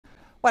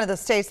One of the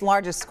state's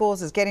largest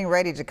schools is getting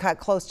ready to cut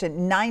close to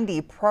 90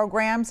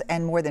 programs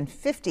and more than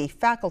 50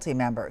 faculty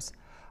members.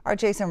 Our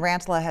Jason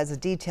Rantala has the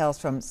details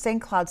from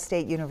St. Cloud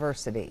State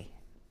University.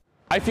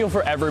 I feel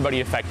for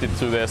everybody affected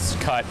through this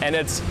cut, and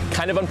it's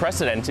kind of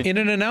unprecedented. In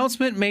an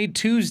announcement made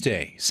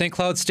Tuesday, St.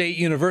 Cloud State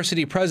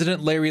University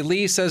President Larry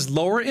Lee says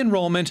lower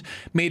enrollment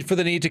made for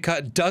the need to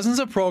cut dozens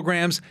of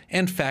programs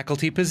and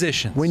faculty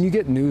positions. When you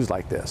get news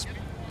like this,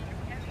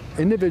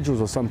 individuals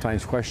will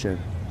sometimes question,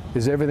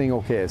 is everything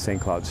okay at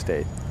St. Cloud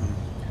State?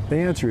 The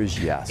answer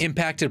is yes.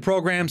 Impacted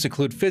programs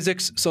include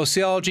physics,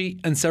 sociology,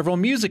 and several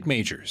music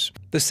majors.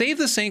 The Save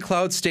the St.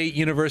 Cloud State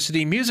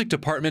University Music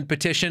Department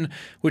petition,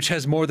 which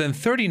has more than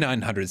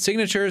 3,900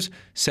 signatures,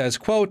 says,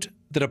 quote,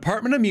 the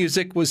Department of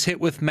Music was hit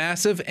with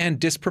massive and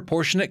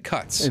disproportionate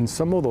cuts. In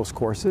some of those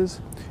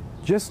courses,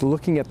 just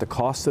looking at the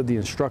cost of the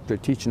instructor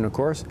teaching the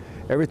course,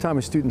 every time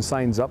a student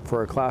signs up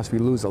for a class, we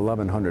lose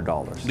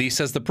 $1,100. Lee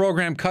says the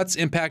program cuts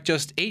impact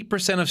just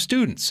 8% of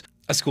students.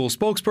 A school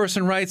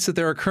spokesperson writes that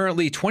there are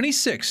currently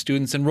 26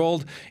 students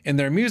enrolled in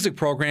their music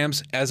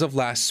programs as of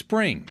last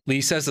spring.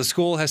 Lee says the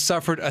school has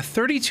suffered a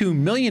 $32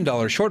 million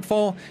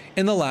shortfall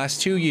in the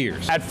last 2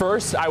 years. At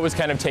first, I was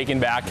kind of taken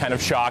back, kind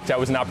of shocked. I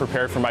was not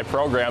prepared for my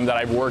program that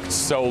I've worked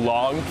so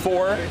long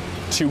for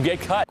to get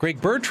cut.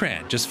 Greg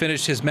Bertrand just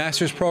finished his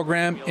master's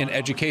program in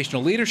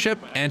educational leadership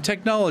and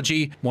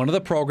technology, one of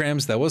the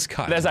programs that was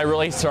cut. As I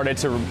really started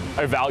to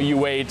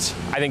evaluate,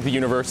 I think, the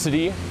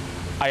university,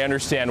 I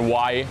understand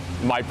why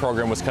my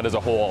program was cut as a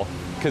whole,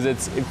 because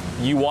if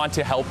you want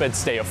to help it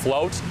stay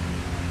afloat,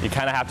 you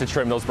kind of have to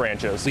trim those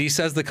branches. Lee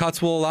says the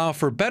cuts will allow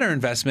for better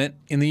investment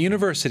in the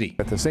university.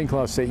 But the St.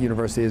 Cloud State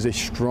University is a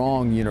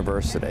strong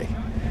university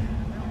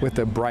with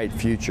a bright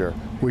future.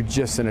 We're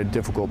just in a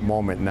difficult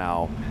moment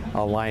now,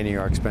 aligning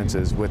our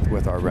expenses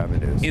with our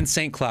revenues. In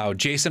St. Cloud,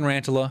 Jason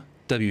Rantala,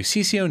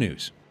 WCCO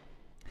News.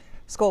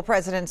 School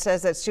president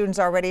says that students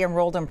already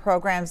enrolled in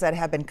programs that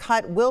have been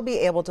cut will be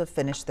able to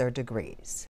finish their degrees.